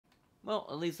Well,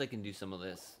 at least I can do some of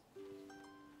this.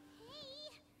 Hey,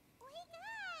 wake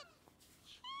up!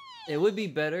 It would be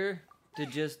better to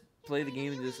just play the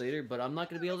game and do this later, but I'm not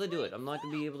going to be able to do it. I'm not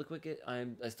going to be able to quick it. I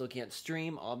still can't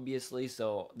stream, obviously,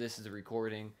 so this is a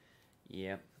recording.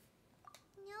 Yep.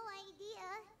 No idea.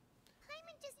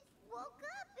 Paimon just woke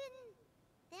up and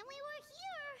then we were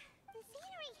here. The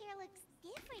scenery here looks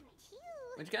different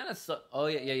too. Which kind of sucks. Oh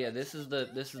yeah. This is the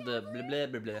blah blah blah blah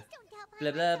Please don't tell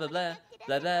blah Paimon blah blah blah someone blah blah abducted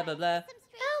us blah and blah. brought us to some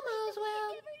strange place that we Well.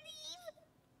 could never leave.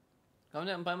 Calm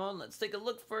down, Paimon. Let's take a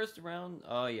look first around.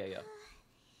 Oh yeah. You're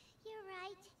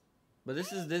right. But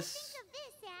this is I this. think of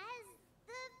this as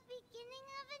the beginning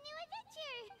of a new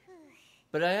adventure.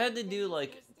 But I had to do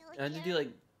like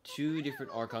 2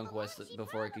 different Archon quests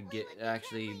before I could get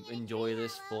actually enjoy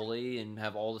this fully and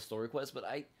have all the story quests. But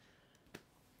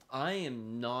I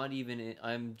am not even.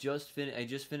 I just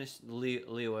finished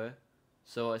Liyue,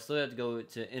 so I still have to go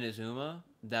to Inazuma.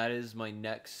 That is my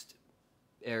next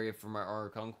area for my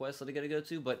Archon quest that I gotta go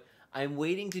to. But I'm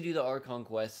waiting to do the Archon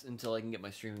quests until I can get my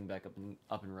streaming back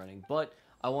up and running. But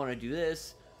I want to do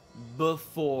this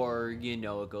before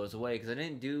it goes away, because I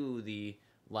didn't do the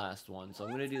last one, so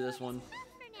I'm gonna do this one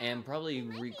and probably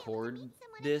record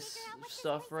this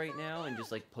stuff right now and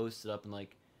just like post it up and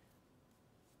like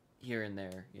here and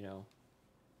there,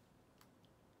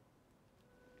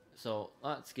 So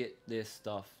let's get this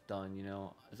stuff done,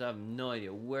 because I have no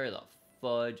idea where the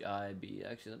fudge I be.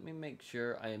 Actually, let me make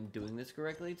sure I am doing this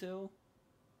correctly too.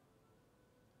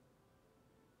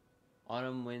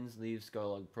 Autumn Winds Leaves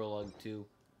Scarlog Prologue 2.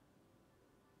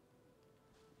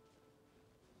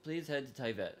 Please head to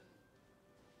Tyvet.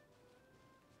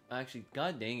 Actually,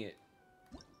 god dang it.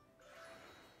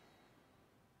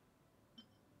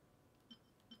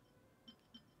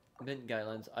 Event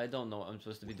guidelines. I don't know what I'm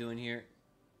supposed to be doing here.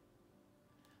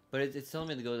 But it's telling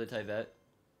me to go to Tyvet.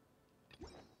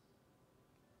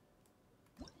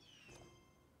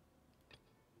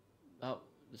 Oh,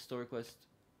 the story quest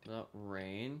without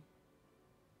rain.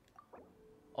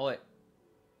 Oh wait.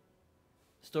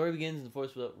 Story begins in the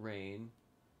forest without rain.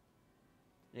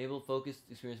 Enable focused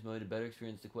experience mode to better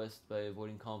experience the quest by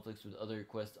avoiding conflicts with other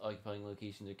quest occupying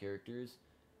locations or characters.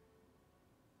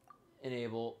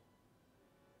 Enable.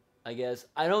 I guess.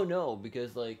 I don't know,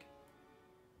 because like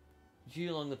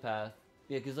continue along the path.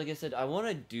 Yeah, because like I said, I want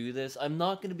to do this. I'm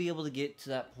not going to be able to get to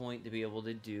that point to be able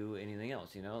to do anything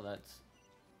else, that's...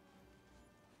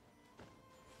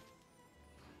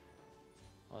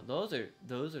 those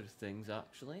are things,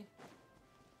 actually.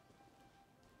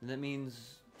 And that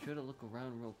means try to look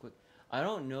around real quick. I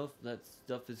don't know if that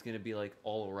stuff is going to be like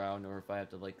all around or if I have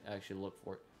to like actually look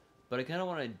for it. But I kind of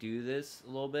want to do this a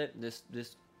little bit, this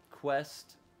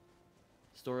quest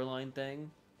storyline thing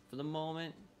for the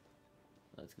moment.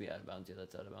 That's gonna be out of bounds. Yeah,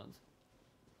 that's out of bounds.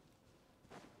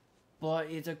 But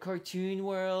it's a cartoon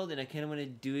world, and I kind of want to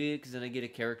do it because then I get a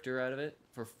character out of it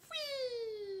for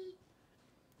free.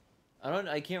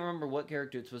 I can't remember what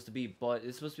character it's supposed to be, but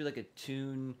it's supposed to be like a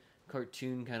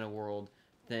cartoon kind of world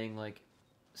thing, like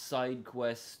side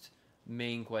quest,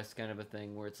 main quest kind of a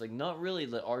thing, where it's like not really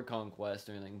the Archon quest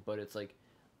or anything, but it's like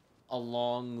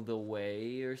along the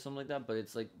way or something like that. But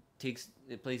it's like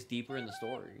it plays deeper in the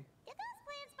story. Did those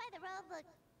plants by the road look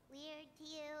weird to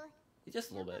you?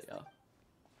 Just a little bit, yeah. And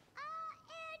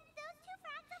those two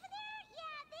frogs over there?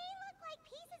 Yeah, they look like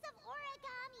pieces of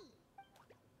origami.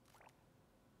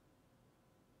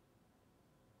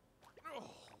 Oh,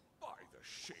 by the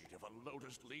shade of a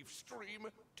lotus leaf stream,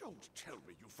 don't tell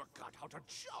me you forgot how to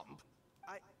jump.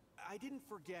 I didn't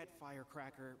forget,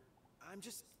 Firecracker. I'm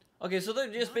just... Okay, so they're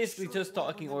just not basically sure just what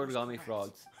talking remembers origami correct.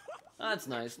 frogs. That's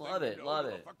nice. Love it. Love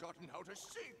it. I've forgotten how to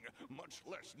sing, much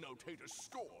less notate a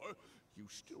score. You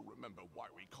still remember why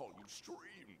we call you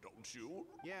Stream, don't you?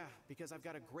 Yeah, because I've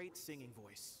got a great singing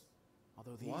voice.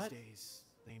 Although these What? days,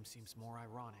 name seems more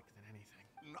ironic than anything.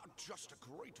 Not just a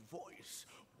great voice,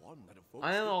 one that evokes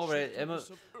I am the already gentleness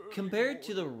of early compared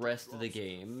to the morning rest of the frost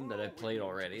game that I've following played you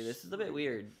already. to This is a bit sleep.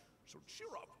 weird. So cheer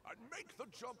up and make the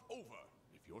jump over.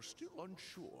 If you're still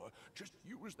unsure, just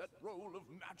use that roll of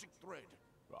magic thread.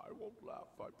 I won't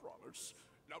laugh, I promise.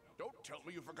 Now, don't tell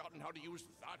me you've forgotten how to use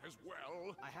that as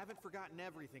well. I haven't forgotten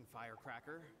everything,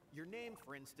 Firecracker. Your name,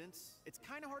 for instance. It's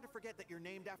kind of hard to forget that you're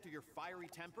named after your fiery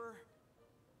temper.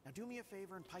 Now do me a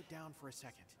favor and pipe down for a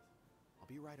second. I'll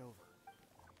be right over.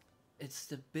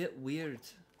 It's a bit weird.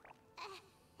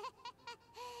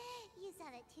 You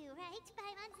saw that too, right?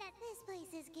 Paimon said this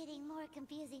place is getting more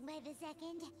confusing by the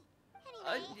second.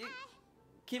 Anyway,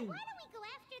 Can why don't we go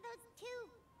after those two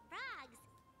frogs?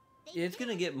 It's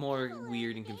gonna get more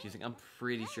weird and confusing. I'm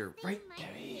pretty sure. Right,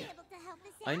 Gary.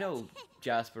 I know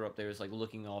Jasper up there is like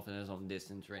looking off in his own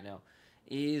distance right now.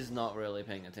 He's not really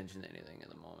paying attention to anything at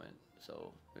the moment,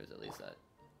 so there's at least that.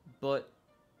 But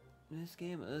this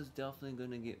game is definitely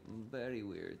gonna get very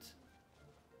weird.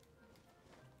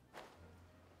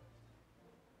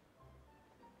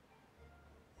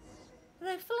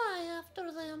 They fly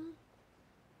after them.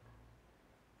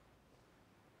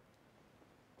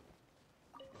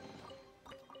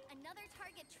 Another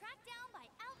target tracked down by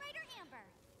Outrider Amber.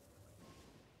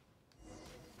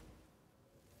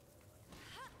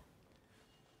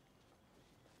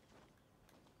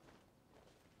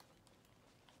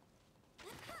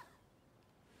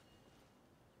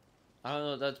 I don't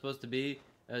know what that's supposed to be.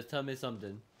 Tell me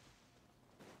something.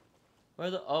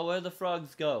 Where the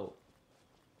frogs go?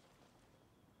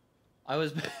 I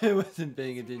wasn't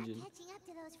paying attention. Catching up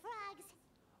to those frogs.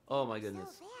 Oh my goodness.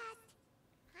 So fast.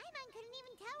 Paimon couldn't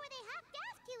even tell where they hopped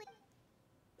off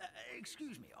to.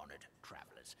 Excuse me, honored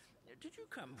travelers. Did you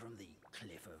come from the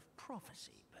Cliff of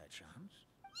Prophecy, perchance?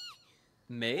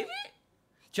 Maybe?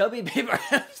 Chubby paper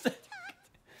hamster.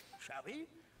 Chubby?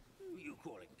 You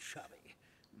call him chubby?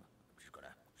 Just got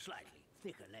a slightly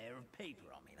thicker layer of paper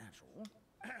on me, that's all.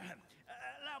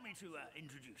 Allow me to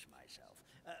introduce myself.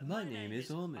 My name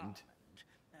is Almond.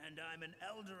 And I'm an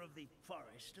elder of the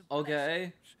Forest of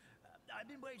Okay. Blessings. I've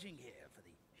been waiting here for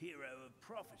the hero of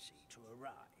prophecy to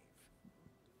arrive.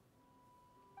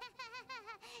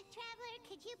 Traveler,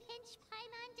 could you pinch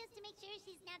Paimon just to make sure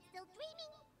she's not still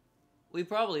dreaming? We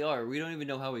probably are. We don't even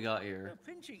know how we got here.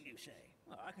 Pinching, you say?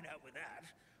 Well, I can help with that.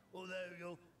 Although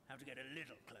you'll have to get a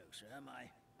little closer. My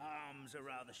arms are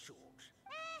rather short.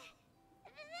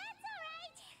 That's all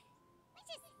right. We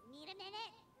just need a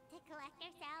minute to collect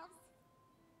ourselves.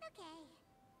 Okay,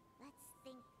 let's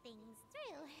think things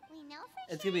through. We know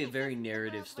for It's gonna be a very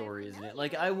narrative story, isn't it?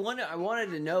 Like I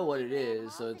wanted to know what it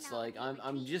is, so it's like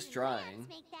I'm just trying.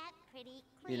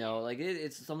 You know, like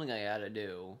it's something I gotta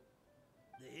do.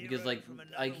 Because like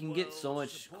I can get so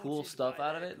much cool stuff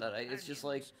out of it that it's just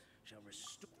like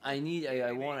I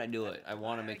want to do it. I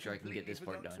want to make sure I can get this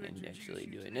part done and actually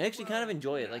do it, and actually kind of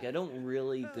enjoy it. Like I don't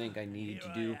really think I need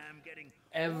to do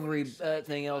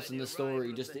everything else in the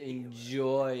story just to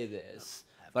enjoy this.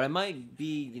 But I might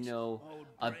be, you know,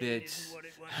 a bit,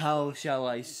 how shall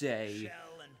I say,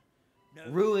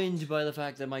 ruined by the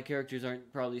fact that my characters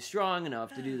aren't probably strong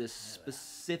enough to do this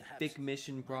specific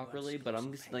mission properly. But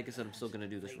I'm just, like I said, I'm still gonna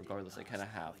do this regardless. I kind of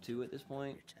have to at this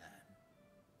point.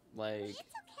 Like,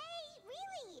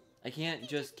 I can't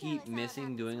just keep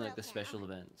missing doing like the special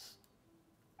events.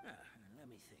 Let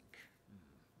me think.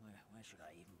 Where should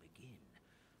I even begin?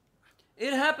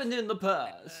 It happened in the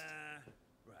past.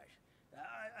 Right.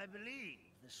 I believe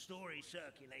the story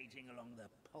circulating along the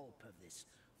pulp of this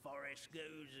forest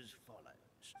goes as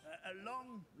follows. A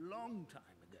long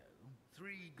time ago,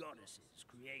 3 goddesses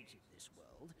created this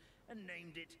world and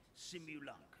named it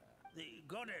Simulunca. The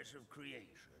goddess of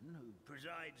creation, who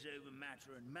presides over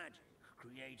matter and magic,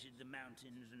 created the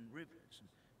mountains and rivers and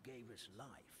gave us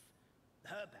life.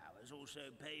 Her powers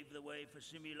also paved the way for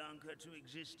Simulunca to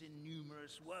exist in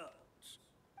numerous worlds.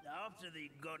 After the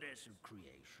goddess of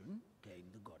creation came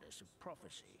the goddess of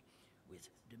prophecy, with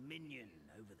dominion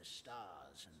over the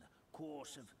stars and the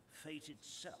course of fate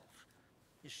itself.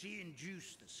 She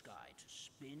induced the sky to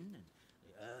spin and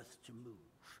the earth to move.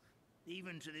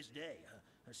 Even to this day,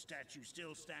 her statue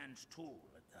still stands tall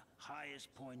at the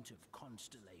highest point of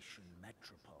Constellation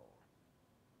Metropole.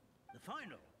 The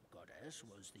final goddess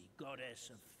was the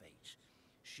goddess of fate,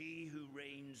 she who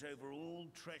reigns over all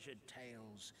treasured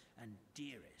tales and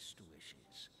dearest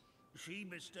wishes. She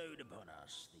bestowed upon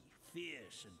us the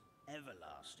fierce and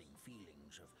everlasting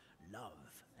feelings of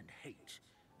love and hate,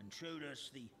 and showed us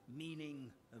the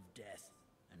meaning of death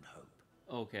and hope.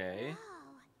 Okay.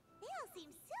 Whoa, they all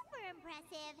seem super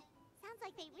impressive. Sounds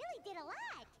like they really did a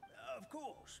lot. Of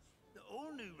course.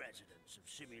 All new residents of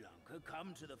Simulunca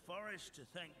come to the forest to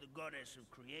thank the goddess of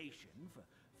creation for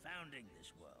founding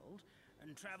this world,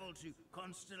 and travel to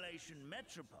Constellation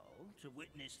Metropole to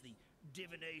witness the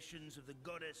divinations of the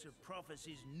goddess of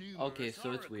prophecy's numerous Okay,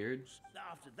 so it's weird.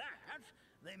 After that,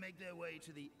 they make their way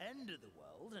to the end of the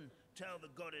world and tell the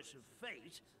goddess of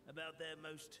fate about their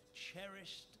most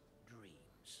cherished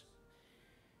dreams.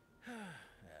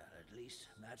 Well, at least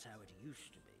that's how it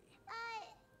used to be.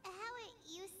 How it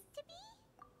used to be?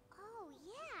 Oh,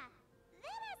 yeah.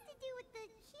 That has to do with the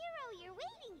hero you're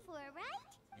waiting for, right?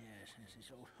 Yes, this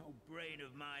old brain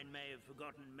of mine may have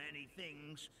forgotten many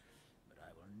things, but I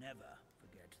will never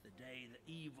forget the day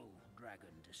the evil dragon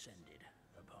descended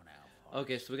upon our forest.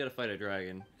 Okay, so we gotta fight a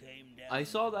dragon. Came down I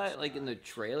saw from the that like in the skies,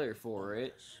 trailer for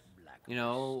it. ominous black You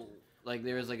know, mist. like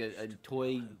there was like a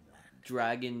toy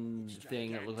dragon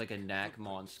thing that looked like a knack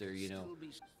monster, you know.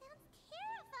 Sounds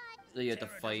terrifying. That you have to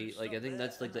fight. Like I think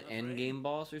that's like the end game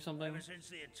boss or something. Ever since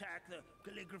the attack, the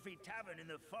Calligraphy Tavern in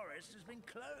the forest has been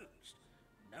closed.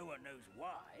 No one knows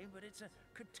why, but it's a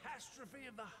catastrophe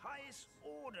of the highest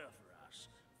order for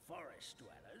us, forest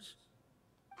dwellers.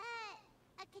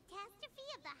 A catastrophe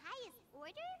of the highest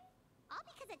order? All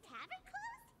because a tavern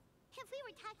closed? If we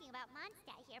were talking about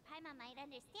Mondstadt here, Paimon might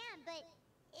understand, but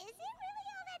is it really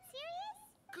all that serious?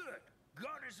 Good.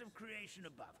 Goddess of creation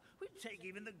above. We'd take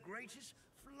even the greatest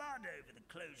flood over the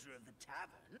closure of the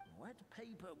tavern. Wet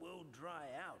paper will dry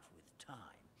out with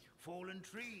time. Fallen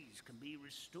trees can be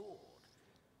restored.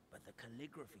 But the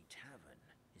Calligraphy Tavern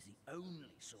is the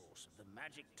only source of the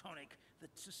magic tonic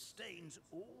that sustains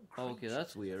all creatures Okay,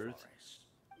 that's weird. in the forest.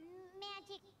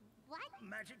 Magic what?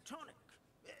 Magic tonic.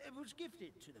 It was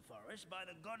gifted to the forest by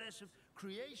the goddess of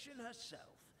creation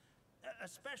herself. A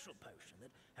special potion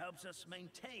that helps us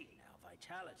maintain our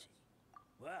vitality.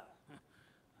 Well,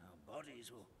 our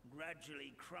bodies will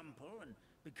gradually crumple and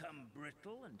become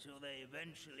brittle until they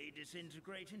eventually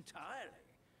disintegrate entirely.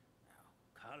 Our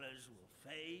colors will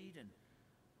fade and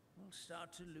we'll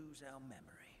start to lose our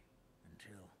memory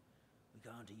until we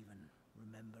can't even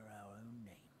remember our own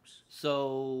names.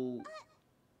 So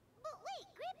But wait,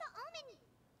 Grandpa Omen...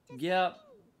 Does yeah, that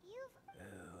mean you've...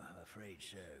 Oh, I'm afraid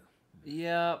so.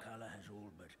 yeah. Color has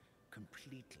all but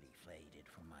completely faded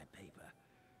from my paper.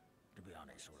 To be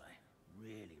honest, all I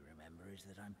really remember is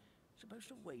that I'm supposed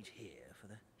to wait here for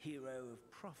the hero of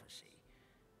prophecy.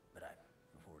 But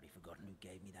I've already forgotten who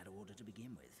gave me that order to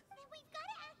begin with. Then we've got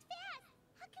to act fast.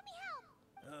 How can we help?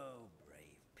 Oh,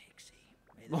 brave Pixie.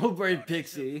 May the Oh, brave goddess of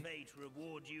Pixie. Fate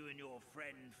reward you and your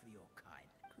friend for your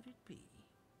kindness. Could it be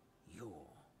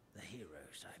you're the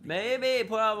heroes I've been Maybe,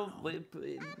 waiting for all along?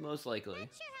 probably, most likely.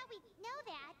 Not sure how we know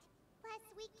that. Plus,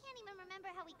 we can't even remember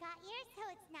how we got here, so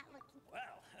it's not looking...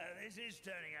 Well, this is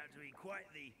turning out to be quite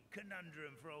the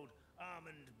conundrum for old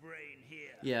almond brain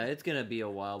here. Yeah, it's gonna be a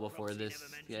while before Proxy this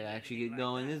never mentioned actually anything get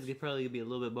going. like This that. is probably gonna be a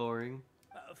little bit boring.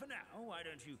 For now, why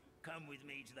don't you come with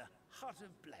me to the Hut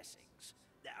of Blessings?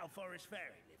 Our forest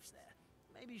fairy lives there.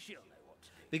 Maybe she'll know what to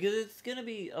do. Because it's gonna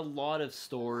be a lot of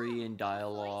story and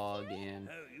dialogue, and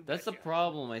Oh, you that's the betcha.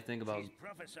 problem I think about She's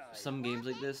prophesied. some games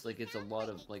like this. Like it's a lot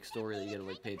of like story that you gotta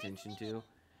like pay attention to,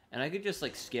 and I could just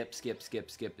like skip,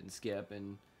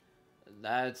 and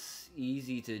that's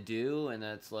easy to do, and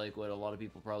that's like what a lot of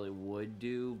people probably would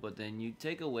do. But then you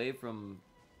take away from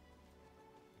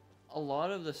a lot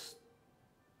of the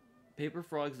paper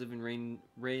frogs live in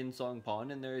Rain Song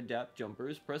Pond, and their adapt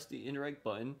jumpers. Press the interact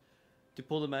button to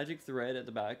pull the magic thread at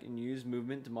the back and use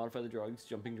movement to modify the drug's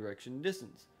jumping direction and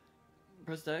distance.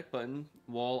 Press the attack button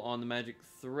while on the magic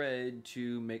thread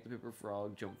to make the paper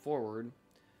frog jump forward.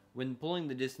 When pulling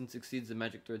the distance exceeds the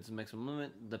magic thread's maximum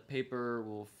limit, the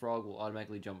frog will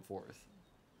automatically jump forth.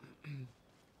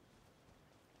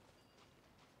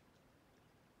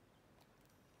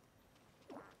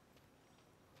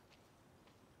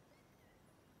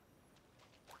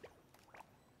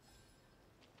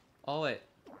 Oh wait.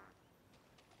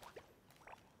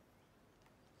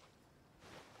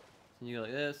 And you go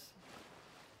like this.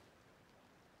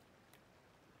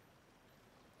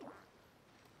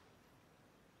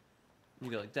 You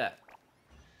go like that.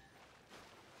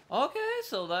 Okay,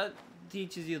 so that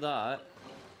teaches you that.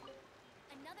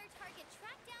 Another target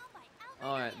tracked down by Alpha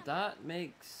Alright, Gamma. that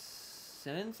makes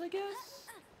sense, I guess?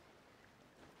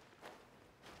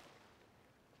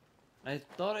 I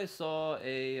thought I saw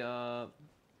a, Oh,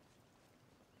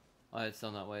 it's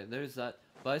down that way. There's that.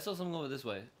 But I saw something over this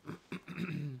way.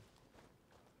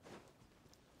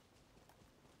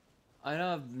 I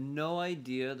have no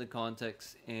idea the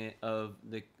context of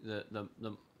the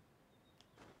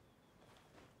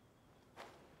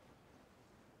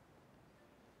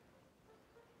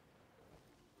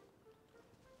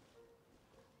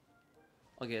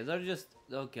Okay, they're just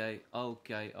okay.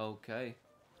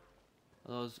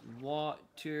 Are those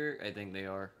water? I think they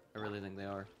are. I really think they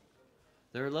are.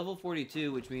 They're level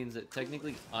 42, which means that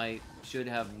technically I should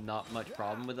have not much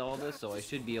problem with all this, so I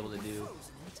should be able to do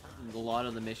a lot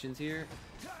of the missions here,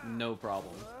 no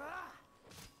problem.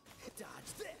 Dodge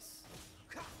this.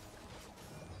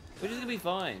 Which is gonna be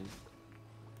fine.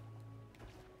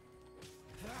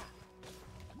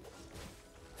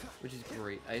 Which is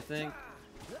great, I think.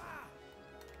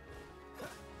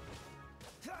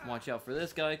 Watch out for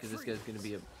this guy, because this guy's gonna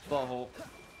be a butthole.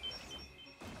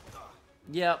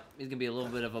 Yep, he's gonna be a little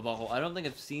bit of a bubble. I don't think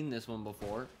I've seen this one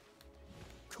before.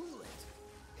 Cool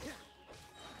it.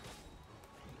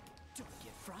 Don't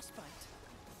get frostbite.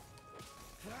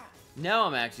 Now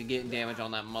I'm actually getting damage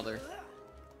on that mother.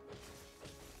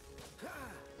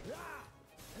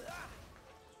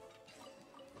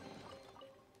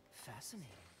 Fascinating.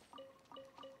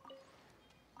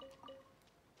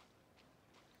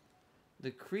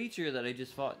 The creature that I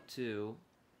just fought too.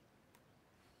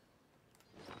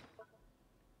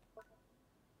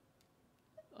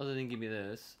 Other than give me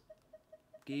this.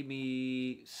 Gave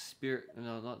me spirit,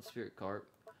 no, not spirit carp.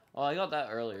 Oh, I got that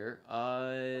earlier.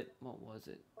 What was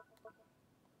it?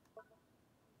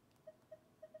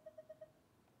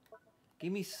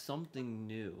 Gave me something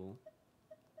new.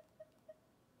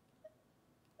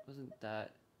 Wasn't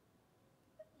that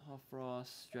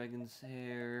Frost, Dragon's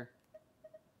Hair?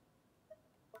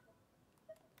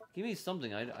 Give me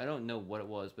something. I don't know what it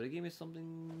was, but it gave me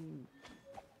something.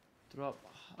 Drop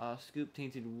scoop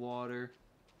tainted water.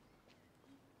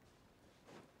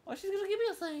 Oh, she's gonna give me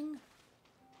a thing.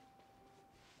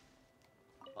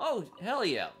 Oh, hell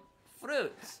yeah.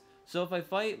 Fruits. So if I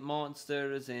fight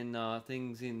monsters and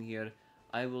things in here,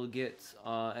 I will get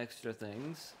extra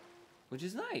things, which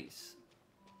is nice.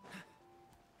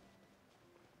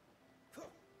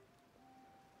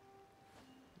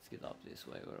 Let's get up this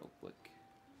way real quick.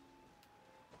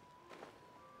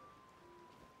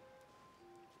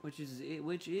 Which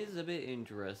is a bit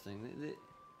interesting.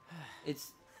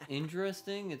 It's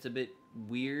interesting. It's a bit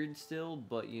weird still,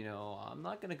 but you know, I'm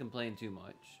not gonna complain too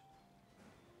much.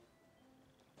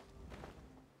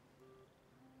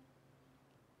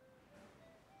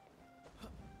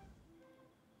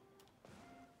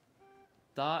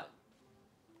 That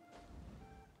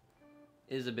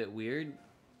is a bit weird.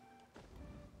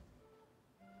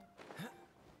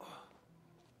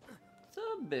 It's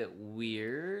a bit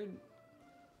weird.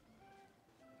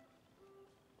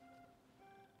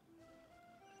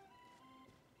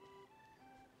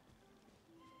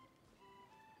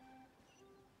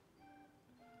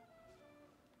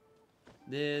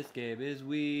 This game is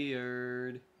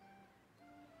weird.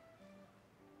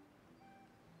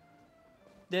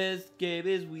 This game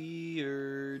is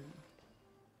weird.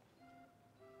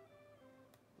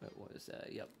 Wait, what is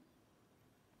that? Yep.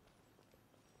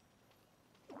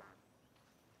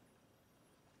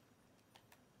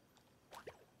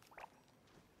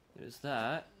 There's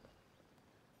that.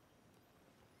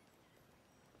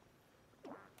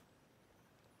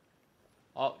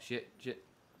 Oh, shit.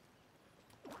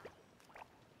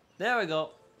 There we go.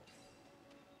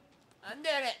 I did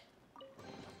it.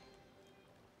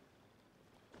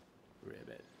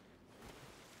 Ribbit.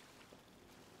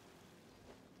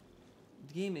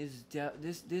 The game is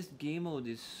this game mode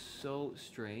is so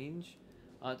strange.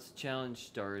 It's challenge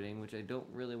starting, which I don't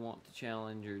really want to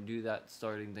challenge or do that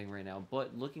starting thing right now.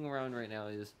 But looking around right now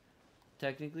is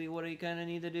technically what I kind of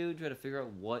need to do. Try to figure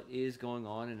out what is going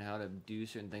on and how to do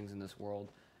certain things in this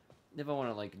world. If I want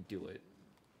to like do it.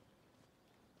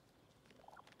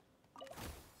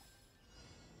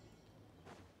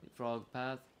 Frog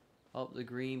path. Up the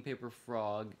green paper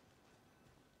frog.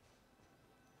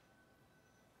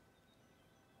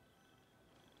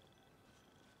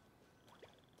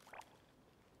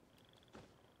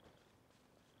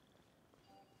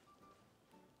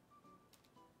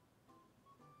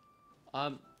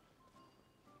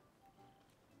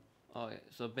 Okay,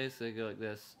 so basically go like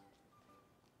this.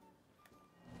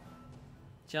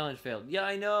 Challenge failed. Yeah,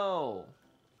 I know!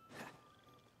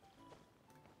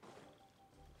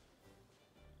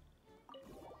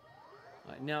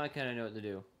 Alright, now I kind of know what to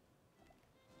do.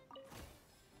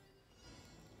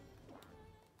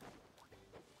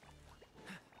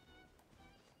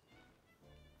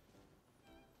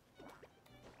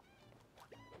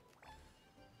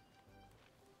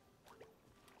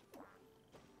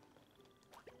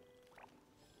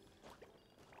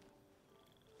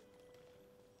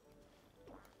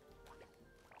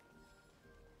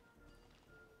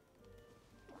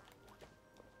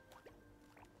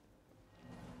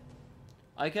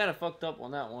 I kind of fucked up on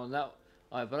that one.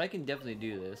 Alright, but I can definitely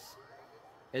do this.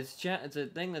 It's a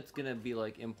thing that's gonna be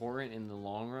like important in the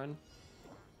long run.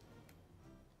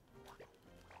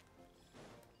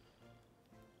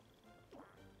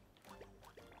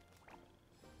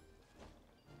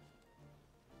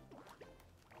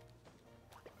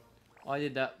 Oh, I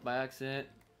did that by accident.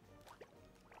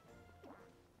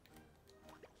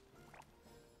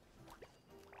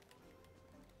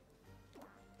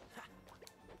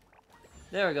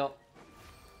 There we go.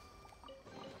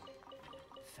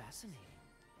 Fascinating.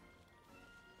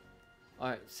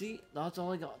 Alright, see? That's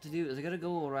all I got to do is I gotta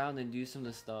go around and do some of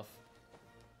this stuff.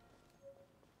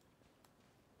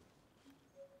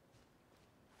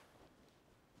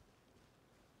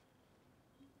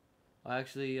 I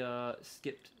actually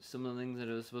skipped some of the things that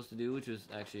I was supposed to do, which was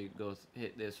actually go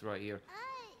hit this right here.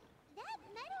 That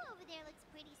meadow over there looks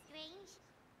pretty strange.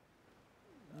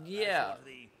 Yeah. That's what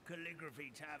the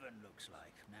calligraphy tavern looks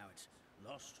like. Now it's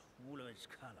lost all of its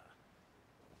color.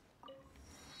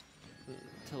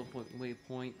 Teleport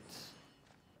waypoint.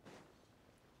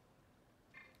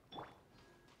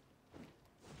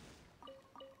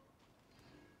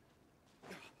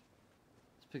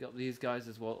 Let's pick up these guys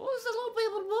as well. Oh, it's a little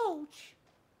baby boat.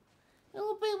 A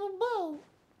little baby boat.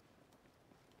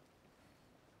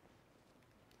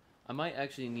 I might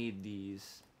actually need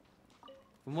these.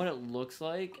 From what it looks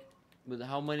like, with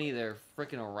how many they're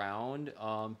freaking around,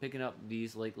 picking up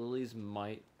these lake lilies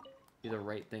might be the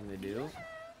right thing to do.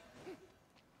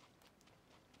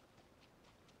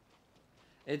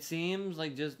 It seems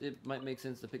like it might make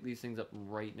sense to pick these things up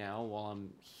right now while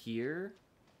I'm here.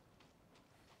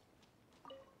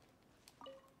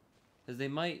 Because they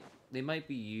might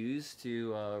be used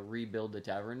to rebuild the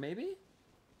tavern, maybe?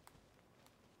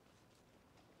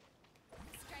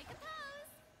 Strike a pose.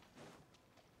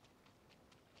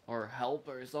 Or help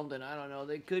or something, I don't know.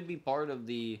 They could be part of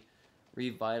the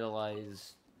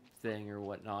revitalize thing or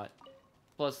whatnot.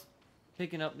 Plus,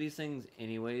 picking up these things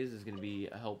anyways is going to be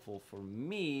helpful for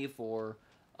me for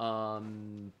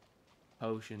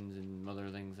potions and other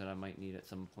things that I might need at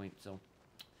some point. So,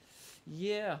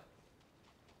 yeah.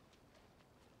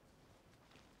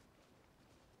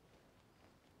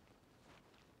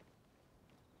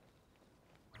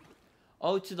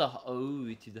 Oh, to the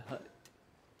hut.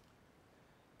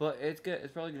 But it's good.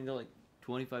 It's probably gonna go like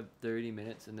 25-30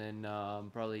 minutes, and then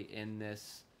probably end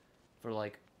this for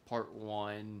like part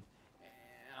 1.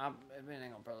 I think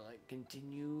I'll probably like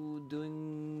continue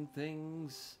doing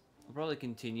things. I'll probably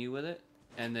continue with it,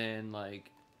 and then like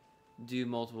do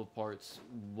multiple parts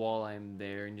while I'm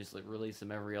there, and just like release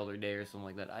them every other day or something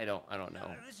like that. I don't know.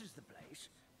 No, this is the place.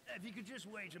 If you could just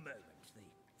wait a moment, the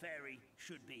ferry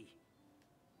should be.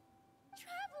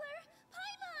 Traveler,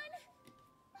 Paimon!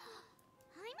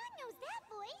 Paimon knows that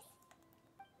voice.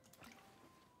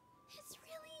 It's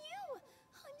really you.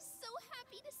 I'm so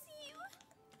happy to see you.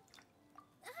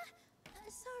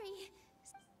 Sorry.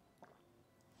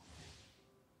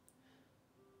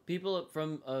 People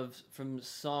from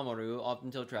Samaru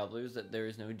often tell travelers that there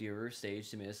is no dearer stage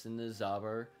to miss than the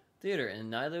Zabar Theater,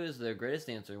 and Nilo is their greatest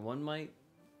dancer. One might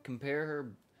compare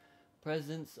her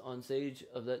presence on stage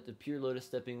of that to pure lotus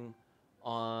stepping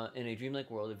in a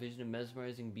dreamlike world, a vision of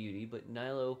mesmerizing beauty, but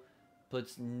Nilo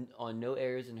puts on no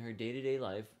airs in her day-to-day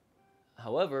life.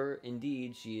 However,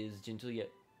 indeed, she is gentle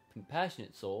yet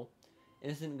compassionate soul,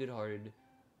 innocent and good-hearted.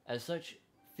 As such,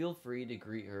 feel free to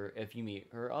greet her if you meet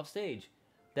her off stage.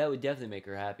 That would definitely make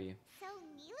her happy. So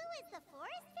Nilu is the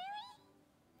forest fairy?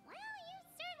 Well, you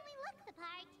certainly look the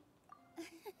part.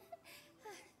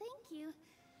 Thank you.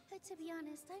 To be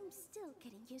honest, I'm still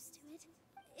getting used to it.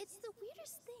 It's the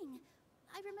weirdest thing.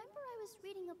 I remember I was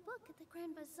reading a book at the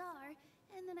Grand Bazaar,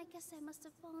 and then I guess I must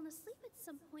have fallen asleep at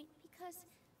some point because,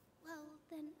 well,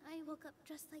 then I woke up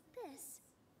dressed like this.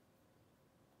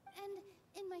 And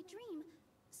in my dream,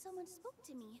 someone spoke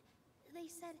to me.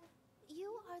 They said,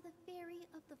 "You are the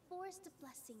fairy of the Forest of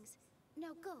Blessings.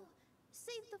 Now go,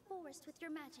 save the forest with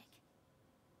your magic."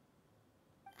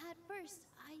 At first,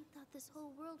 I thought this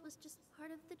whole world was just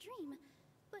part of the dream,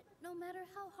 but no matter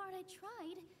how hard I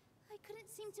tried, I couldn't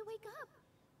seem to wake up.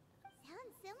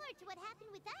 Sounds similar to what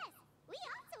happened with us. We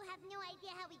also have no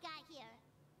idea how we got here.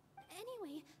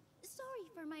 Anyway, sorry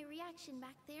for my reaction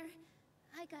back there.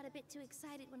 I got a bit too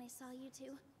excited when I saw you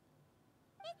two.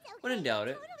 It's okay. Wouldn't doubt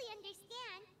it. I totally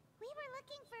understand. We were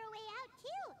looking for a way out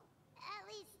too. At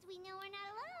least we know we're not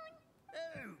alone.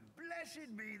 Oh,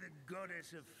 blessed be the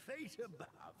goddess of fate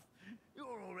above.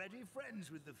 You're already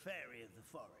friends with the fairy of the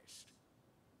forest.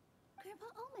 Grandpa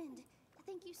Almond,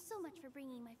 thank you so much for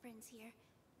bringing my friends here.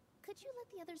 Could you let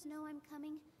the others know I'm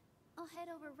coming? I'll head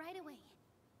over right away.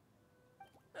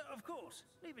 Of course,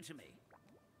 leave it to me.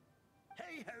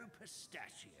 Hey ho,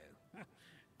 pistachio.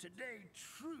 Today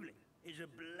truly is a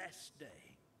blessed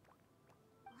day.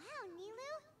 Wow,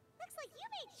 Nilu. Looks like you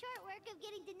made short work of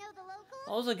getting to know the locals.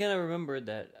 Also, again, I remembered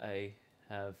that I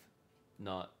have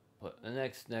not put the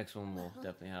next one will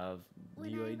definitely have When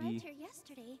UID. I arrived here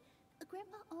yesterday,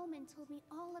 Grandpa Almond told me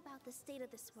all about the state of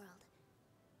this world.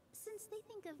 Since they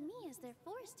think of me as their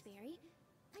forest fairy,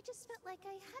 I just felt like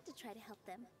I had to try to help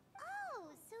them.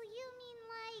 Oh, so you mean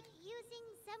like using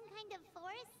some kind of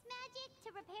forest magic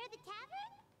to repair the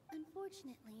tavern?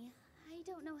 Unfortunately, I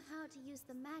don't know how to use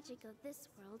the magic of this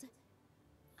world.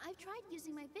 I've tried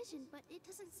using my vision, but it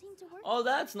doesn't seem to work. Oh,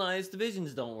 that's nice. The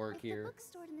visions don't work If the here. books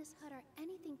stored in this hut are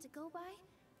anything to go by,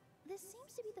 This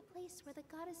seems to be the place where the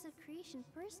goddess of creation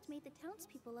first made the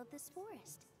townspeople of this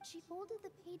forest. She folded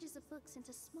the pages of books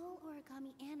into small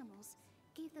origami animals,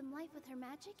 gave them life with her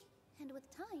magic, and with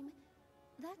time,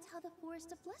 that's how the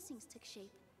Forest of Blessings took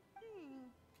shape.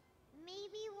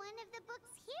 Maybe one of the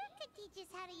books here could teach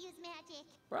us how to use magic.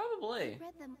 Probably. I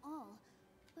read them all,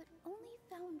 but only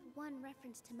found one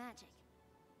reference to magic.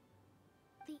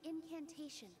 The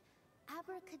incantation,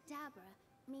 abracadabra,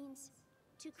 means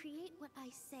to create what I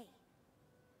say.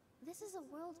 This is a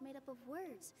world made up of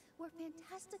words, where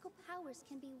fantastical powers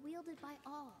can be wielded by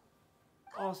all.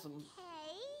 Awesome.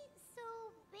 Okay, so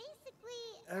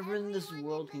basically Everyone in this everyone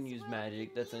world in can this use world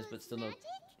magic. can That's nice, but use still no. magic?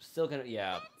 Still kind of,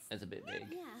 yeah, it's a bit vague.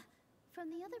 Yeah, from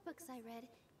the other books I read,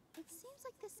 it seems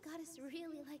like this goddess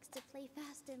really likes to play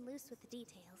fast and loose with the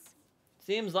details.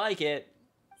 Seems like it.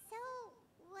 So,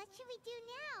 what should we do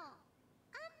now?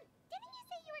 Didn't you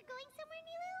say you were going somewhere,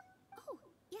 Milu? Oh,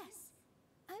 yes.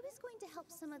 I was going to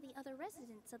help some of the other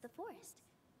residents of the forest.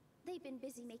 They've been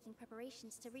busy making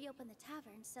preparations to reopen the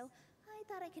tavern, so I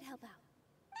thought I could help out.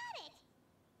 Got it!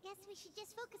 Guess we should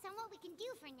just focus on what we can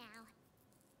do for now.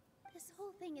 This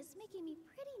whole thing is making me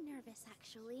pretty nervous,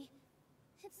 actually.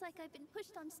 It's like I've been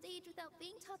pushed on stage without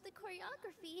being taught the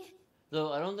choreography.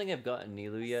 Though I don't think I've gotten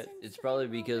Nilu yet. It's probably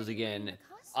because, again,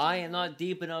 I am not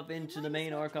deep enough into the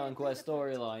main Archon Quest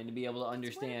storyline to be able to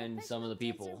understand some of the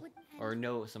people. Or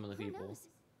know some of the people.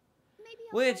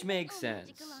 Which makes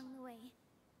sense. Along the way.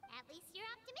 At least you're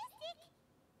optimistic.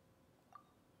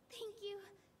 Thank you.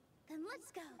 Then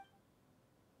let's go.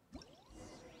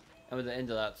 And with the end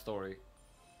of that story.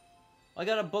 I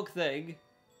got a book thing.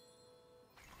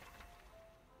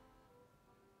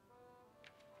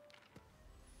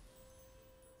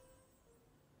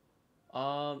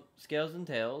 Scales and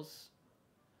Tails,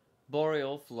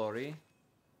 Boreal Flurry,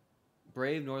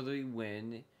 Brave Northerly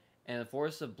Wind, and the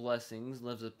Forest of Blessings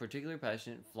lives a particular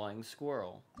passionate flying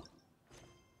squirrel.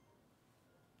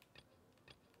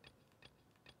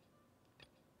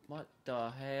 What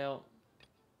the hell?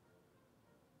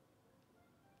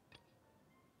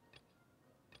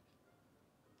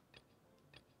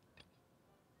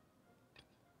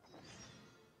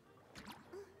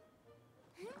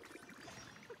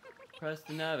 Press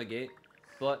to navigate,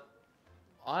 but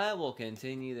I will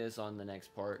continue this on the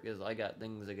next part because I got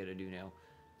things I gotta do now.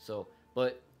 So,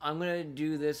 but I'm gonna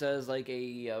do this as like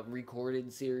a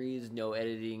recorded series, no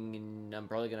editing, and I'm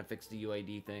probably gonna fix the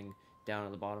UID thing down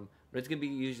at the bottom. But it's gonna be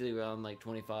usually around like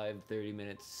 25-30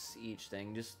 minutes each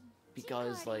thing, just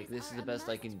because like this is the best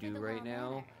I can do right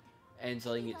now, and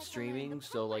so I can get streaming.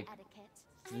 So like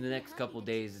in the next couple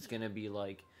days, it's gonna be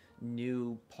like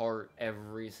new part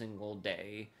every single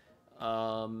day.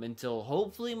 Until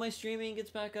hopefully my streaming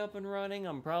gets back up and running.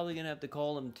 I'm probably gonna have to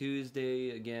call them Tuesday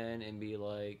again and be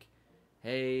like,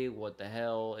 hey, what the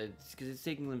hell? It's because it's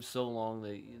taking them so long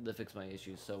to fix my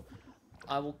issues. So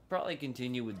I will probably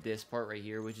continue with this part right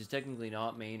here, which is technically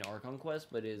not main Archon Quest,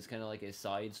 but is kind of like a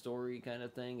side story kind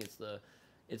of thing.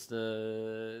 It's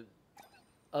the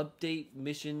update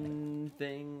mission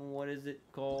thing. What is it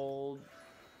called?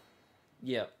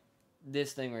 Yeah.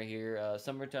 This thing right here,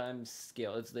 Summertime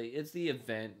Scale. It's the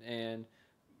event, and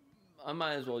I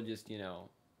might as well just, you know,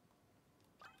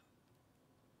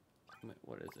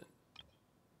 what is it?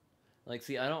 Like,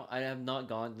 see, I have not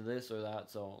gone to this or that,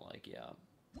 so like, yeah.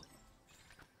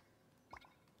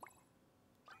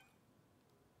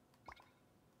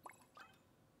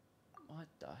 What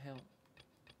the hell?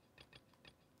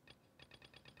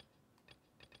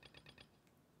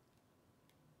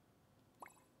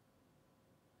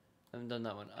 I haven't done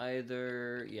that one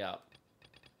either. Yeah.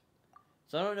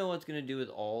 So I don't know what's gonna do with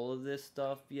all of this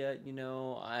stuff yet. You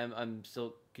know, I'm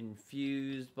still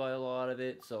confused by a lot of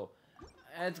it. So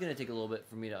it's gonna take a little bit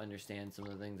for me to understand some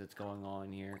of the things that's going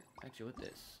on here. Actually, with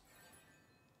this.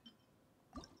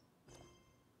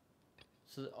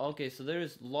 So okay, so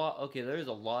there's a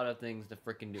lot of things to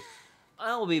freaking do.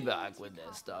 I'll be back with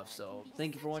this stuff. So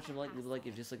thank you for watching. Leave a like if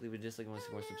you dislike, leave a dislike, want to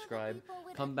see more, subscribe.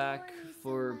 Come back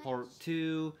for part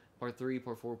 2. Part 3,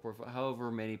 part 4, part 5,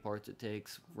 however many parts it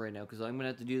takes right now, because I'm going to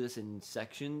have to do this in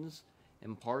sections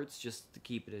and parts just to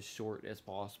keep it as short as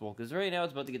possible, because right now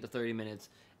it's about to get to 30 minutes,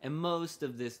 and most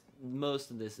of this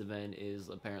event is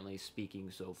apparently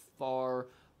speaking so far,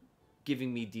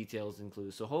 giving me details and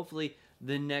clues. So hopefully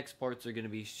the next parts are going to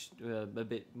be a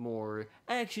bit more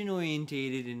action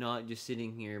orientated and not just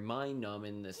sitting here mind numb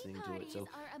and listening to it. So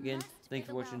again, thanks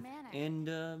for watching,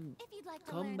 and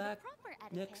come back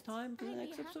next time to the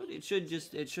next episode.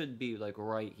 It should be like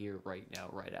right here, right now,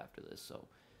 right after this. So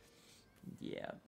yeah.